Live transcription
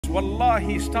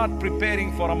wallahi, start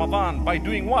preparing for Ramadan by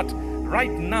doing what?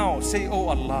 Right now, say, oh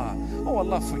Allah,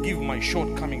 forgive my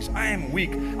shortcomings. I am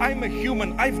weak. I'm a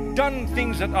human. I've done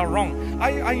things that are wrong.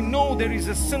 I know there is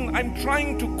a sin. I'm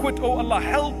trying to quit. Oh Allah,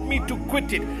 help me to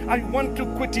quit it. I want to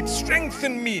quit it.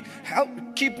 Strengthen me. Help,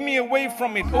 keep me away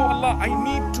from it. Oh Allah, I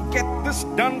need to get this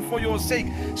done for your sake.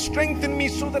 Strengthen me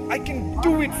so that I can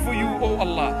do it for you, oh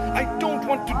Allah. I don't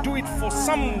want to do it for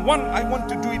someone. I want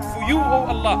to do it for you, oh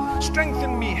Allah.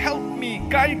 Strengthen me, help me,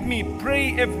 guide me.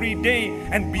 Pray every day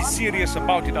and be serious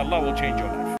about it. Allah will change your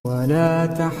life. ولا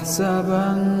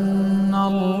تحسبن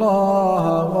الله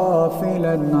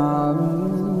غافلا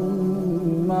عما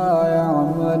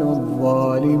يعمل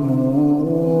الظالمون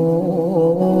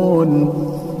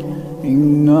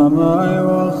إنما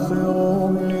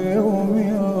يؤخرهم ليوم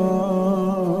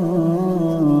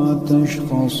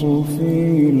تشخص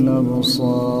فيه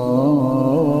الأبصار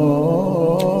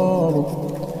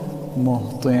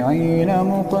مهطعين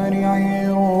مقنعي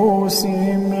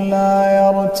رؤوسهم لا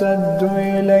يرتد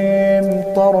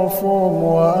إليهم طرفهم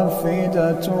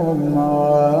وأفئدتهم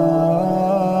هواء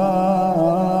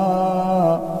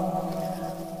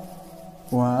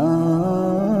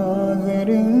وأنذر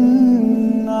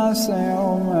الناس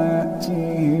يوم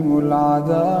يأتيهم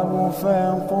العذاب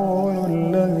فيقول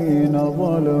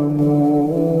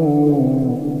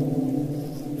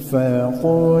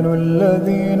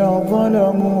الذين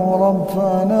ظلموا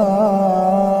ربنا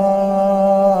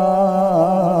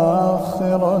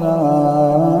أخرنا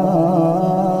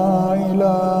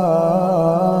إلى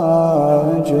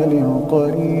أجل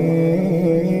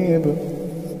قريب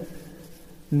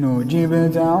نجب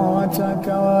دعوتك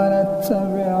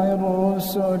ونتبع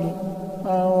الرسل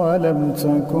أولم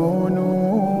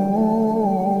تكونوا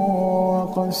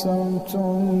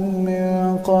أقسمتم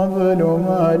من قبل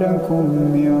ما لكم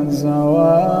من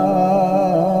زوال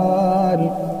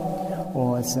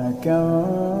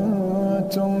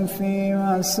وسكنتم في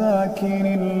مساكن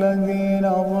الذين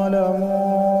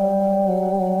ظلموا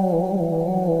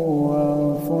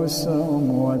أنفسهم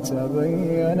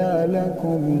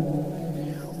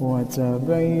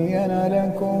وتبين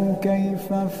لكم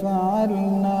كيف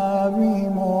فعلنا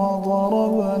بهم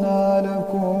وضربنا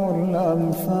لكم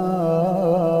الأمثال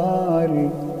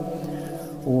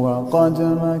وقد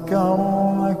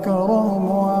مكروا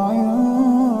مكرهم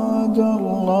وعند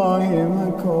الله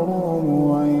مكرهم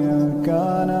وإن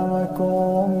كان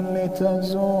مكرهم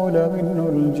لتزول منه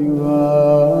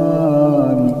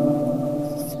الجبال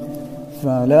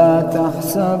فلا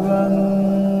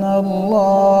تحسبن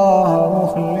الله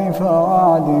مخلف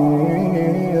وعده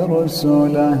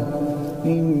رسله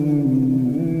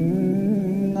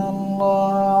إن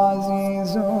الله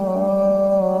عزيز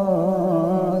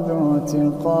ذو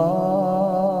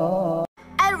انتقام.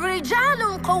 الرجال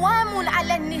قوام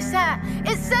على النساء.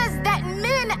 It says that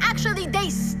men actually they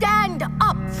stand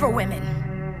up for women.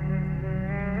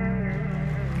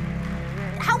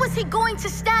 How is he going to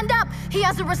stand up? He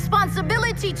has a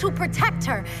responsibility to protect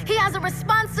her. He has a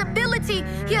responsibility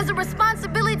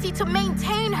to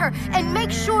maintain her and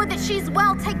make sure that she's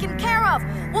well taken care of.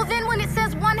 Well, then when it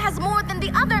says one has more than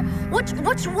the other,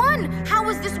 which one? How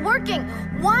is this working?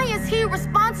 Why is he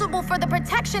responsible for the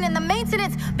protection and the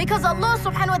maintenance? Because Allah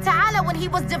subhanahu wa ta'ala,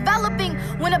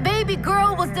 when a baby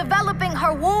girl was developing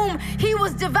her womb, he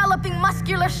was developing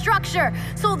muscular structure.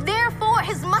 So therefore,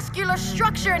 his muscular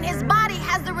structure and his body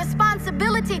has the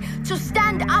responsibility to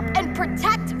stand up and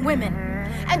protect women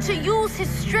and to use his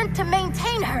strength to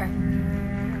maintain her.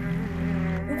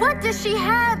 What does she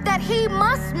have that he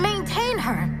must maintain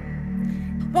her?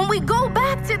 When we go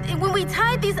back to, when we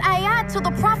tie these ayat to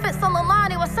the Prophet sallallahu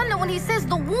alaihi wasallam, when he says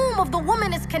the womb of the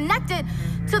woman is connected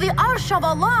to the arsh of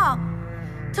Allah,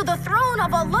 to the throne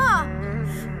of Allah.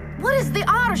 What is the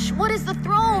arsh? What is the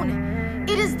throne?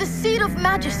 It is the seat of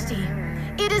majesty.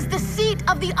 It is the seat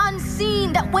of the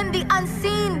unseen, that when the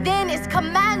unseen then is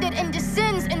commanded and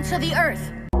descends into the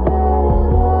earth.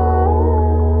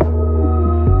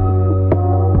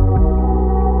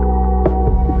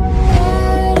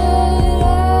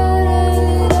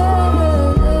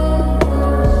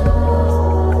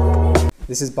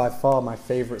 This is by far my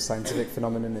favorite scientific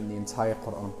phenomenon in the entire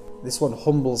Quran. This one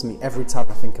humbles me every time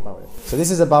I think about it. So this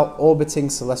is about orbiting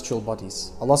celestial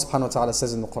bodies. Allah subhanahu wa ta'ala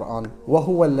says in the Quran,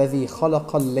 وَهُوَ الَّذِي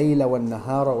خَلَقَ اللَّيْلَ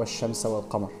وَالنَّهَارَ وَالشَّمْسَ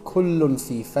وَالْقَمَرَ كُلٌّ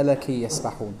فِي فَلَكٍ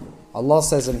يَسْبَحُونَ. Allah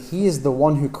says, and He is the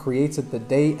one who created the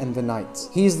day and the night.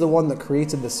 He is the one that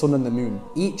created the sun and the moon,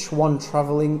 each one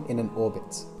traveling in an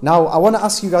orbit. Now, I want to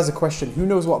ask you guys a question. Who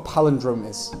knows what a palindrome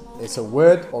is? It's a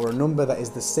word or a number that is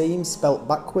the same spelt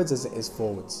backwards as it is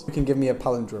forwards. You can give me a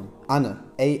palindrome. Anna,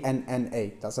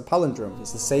 A-N-N-A. That's a palindrome.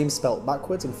 It's the same spelt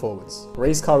backwards and forwards.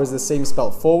 Race car is the same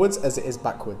spelt forwards as it is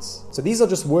backwards. So these are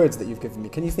just words that you've given me.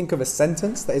 Can you think of a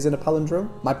sentence that is in a palindrome?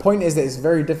 My point is that it's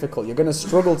very difficult. You're going to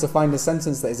struggle to find a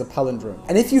sentence that is a palindrome.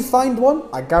 And if you find one,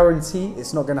 I guarantee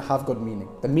it's not going to have good meaning.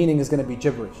 The meaning is going to be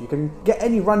gibberish. You can get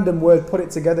any random word, put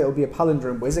it together, it'll be a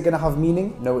palindrome. But is it going to have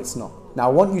meaning? No, it's not. Now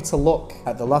I want you to look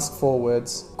at the last 4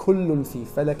 words. كُلٌّ فِي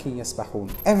فَلَكٍ يَسْبَحُونَ.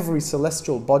 Every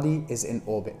celestial body is in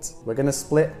orbit. We're going to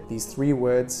split these 3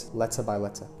 words letter by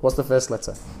letter. What's the first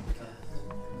letter?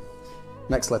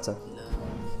 Next letter.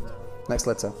 Next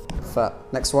letter. Fa.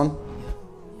 Next one.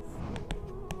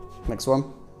 Next one.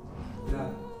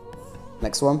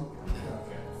 Next one.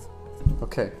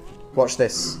 Okay. Watch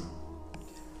this.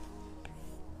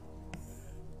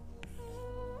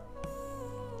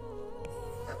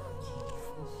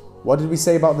 What did we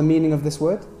say about the meaning of this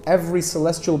word? Every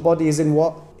celestial body is in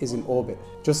what? Is in orbit.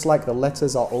 Just like the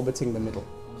letters are orbiting the middle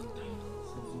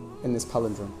in this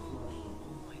palindrome.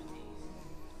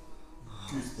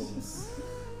 Goosebumps.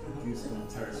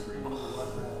 Goosebumps territory.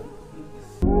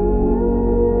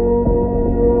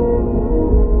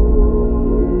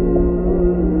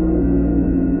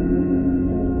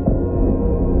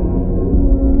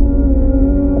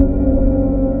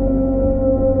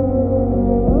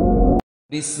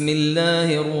 بسم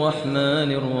الله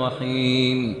الرحمن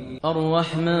الرحيم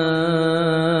الرحمن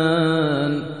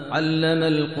علم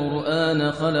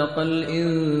القرآن خلق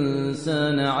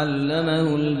الإنسان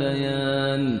علمه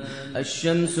البيان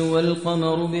الشمس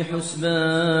والقمر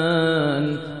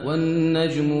بحسبان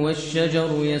والنجم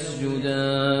والشجر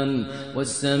يسجدان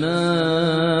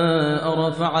والسماء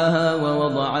رفعها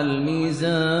ووضع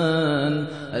الميزان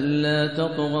ألا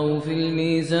تطغوا في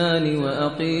الميزان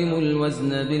وأقيموا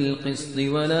الوزن بالقسط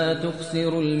ولا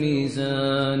تخسروا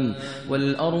الميزان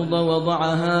والأرض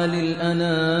وضعها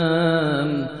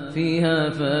للأنام فيها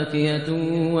فاكهة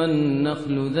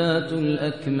والنخل ذات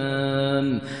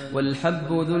الأكمام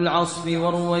والحب ذو العصف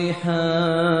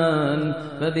والريحان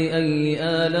فبأي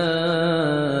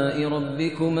آلاء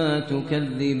ربكما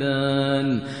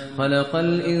تكذبان خلق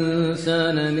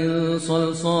الإنسان من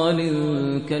صلصال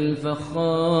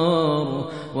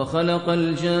كالفخار وخلق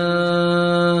الجان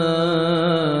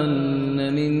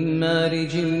من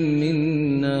مارج من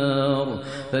نار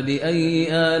فبأي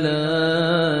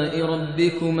آلاء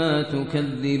ربكما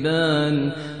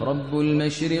تكذبان رب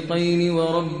المشرقين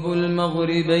ورب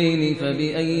المغربين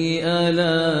فبأي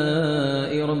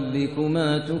آلاء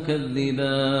ربكما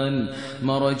تكذبان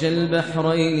مرج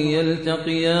البحرين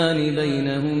يلتقيان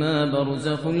بينهما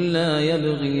برزخ لا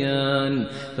يبغيان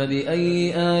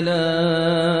فبأي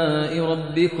آلاء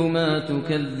ربكما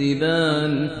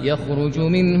تكذبان يخرج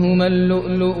منهما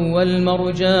اللؤلؤ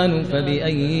والمرجان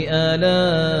فبأي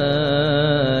آلاء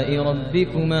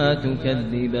ربكما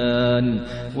تكذبان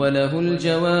وله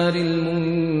الجوار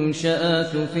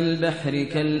المنشآت في البحر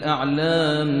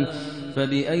كالأعلام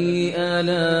فبأي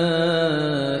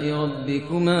آلاء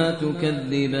ربكما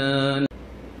تكذبان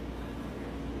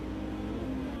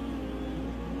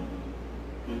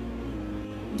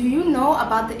Do you know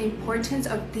about the importance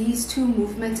of these 2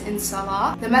 movements in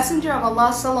Salah? The Messenger of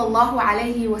Allah sallallahu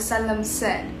alaihi wasallam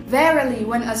said, "Verily,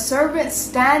 when a servant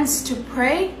stands to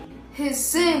pray, his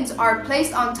sins are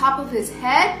placed on top of his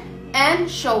head and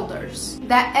shoulders.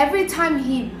 That every time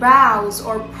he bows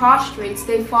or prostrates,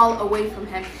 they fall away from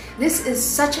him." This is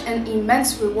such an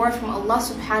immense reward from Allah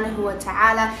subhanahu wa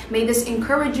ta'ala. May this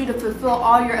encourage you to fulfill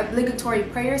all your obligatory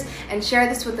prayers and share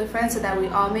this with a friend so that we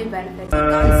all may benefit.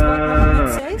 Guys, what Muhammad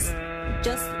says,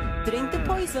 just drink the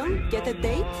poison, get a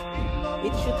date,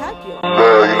 it should help you.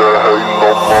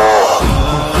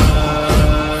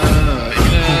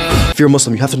 If you're a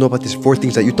Muslim, you have to know about these 4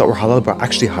 things that you thought were halal but are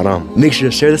actually haram. Make sure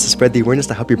to share this to spread the awareness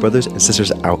to help your brothers and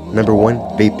sisters out. Number 1,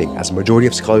 vaping, as a majority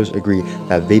of scholars agree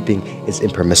that vaping is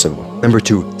impermissible. Number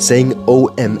 2, saying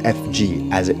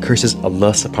OMFG, as it curses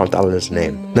Allah subhanahu wa ta'ala's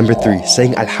name. Number 3,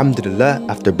 saying Alhamdulillah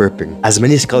after burping. As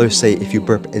many scholars say, if you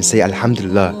burp and say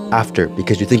Alhamdulillah after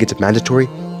because you think it's mandatory,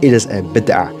 it is a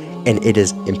bid'ah and it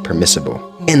is impermissible.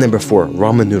 And number 4,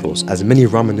 ramen noodles, as many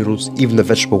ramen noodles, even the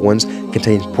vegetable ones,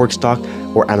 contain pork stock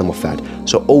or animal fat.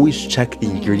 So always check the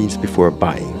ingredients before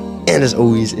buying. And as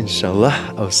always,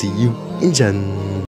 inshallah, I'll see you in Jannah.